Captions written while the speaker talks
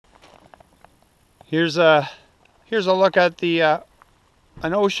Here's a look at the an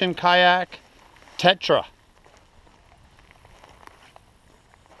ocean kayak Tetra.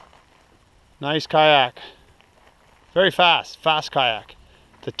 Nice kayak. Very fast kayak.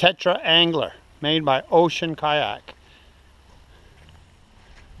 The Tetra Angler, made by Ocean Kayak.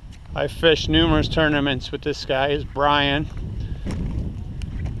 I fished numerous tournaments with this guy. Is Brian.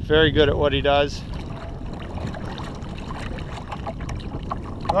 Very good at what he does.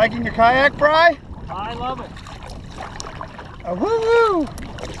 Liking your kayak, Bri? I love it. Woo-hoo!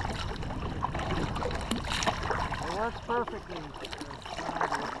 It works perfectly.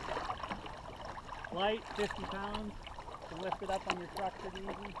 Light, 50 pounds. You can lift it up on your truck pretty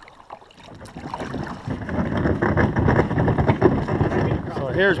easy. So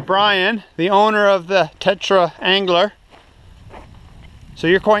here's Brian, the owner of the Tetra Angler. So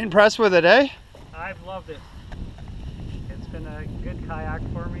you're quite impressed with it, eh? I've loved it. It's been a good kayak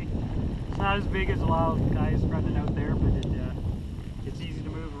for me. It's not as big as a lot of guys running out there, but it's easy to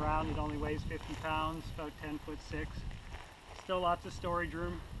move around. It only weighs 50 pounds, about 10'6". Still lots of storage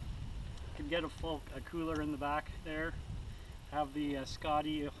room. You can get a cooler in the back there. Have the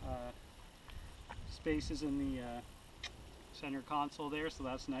Scotty spaces in the center console there, so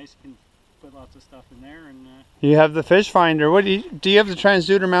that's nice. You can put lots of stuff in there. And you have the fish finder. What do you have the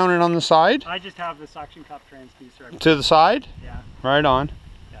transducer mounted on the side? I just have the suction cup transducer. To the side? Yeah. Right on.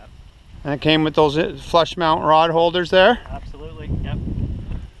 Yep. And it came with those flush mount rod holders there? Absolutely, yep.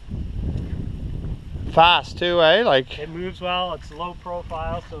 Fast too, eh? Like, it moves well. It's low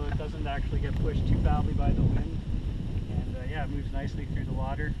profile, so it doesn't actually get pushed too badly by the wind. And yeah, it moves nicely through the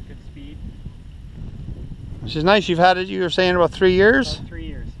water. Good speed. Which is nice. You've had it, you were saying, about 3 years? About 3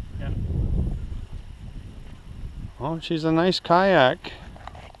 years, yeah. Oh, she's a nice kayak.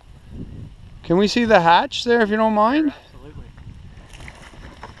 Can we see the hatch there, if you don't mind? Absolutely.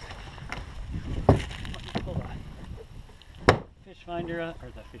 Pull that fish finder, or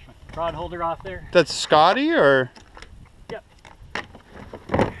the fish finder, rod holder off there. That's Scotty, or? Yep.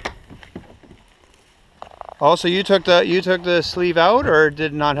 Oh, so you took the sleeve out, or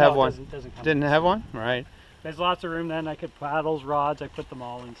did not have one? Doesn't come Didn't have one? Right. There's lots of room then. I could paddles, rods, I put them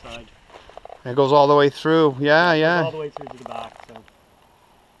all inside. It goes all the way through. Yeah, It yeah. goes all the way through to the back, so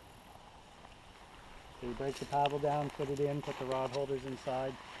you break the paddle down, put it in, put the rod holders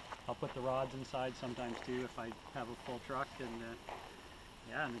inside. I'll put the rods inside sometimes too if I have a full truck, and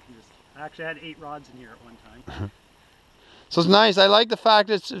yeah, and you can just, I actually had 8 rods in here at one time. So it's nice. I like the fact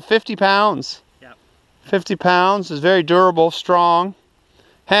it's 50 pounds. Yeah. 50 pounds, is very durable, strong.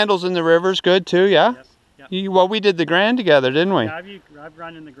 Handles in the rivers good too, yeah? Yes. Yep. Well, we did the Grand together, didn't we? Yeah, I've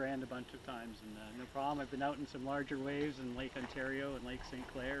run in the Grand a bunch of times, and no problem. I've been out in some larger waves in Lake Ontario and Lake St.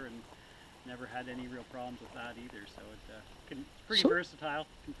 Clair, and never had any real problems with that either. So it's pretty versatile.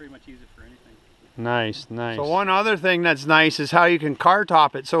 You can pretty much use it for anything. Nice, nice. So one other thing that's nice is how you can car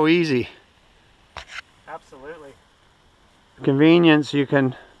top it so easy. Absolutely. Convenience. You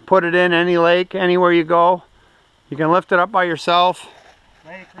can put it in any lake, anywhere you go. You can lift it up by yourself.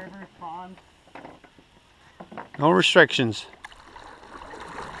 Lake, river, pond. No restrictions.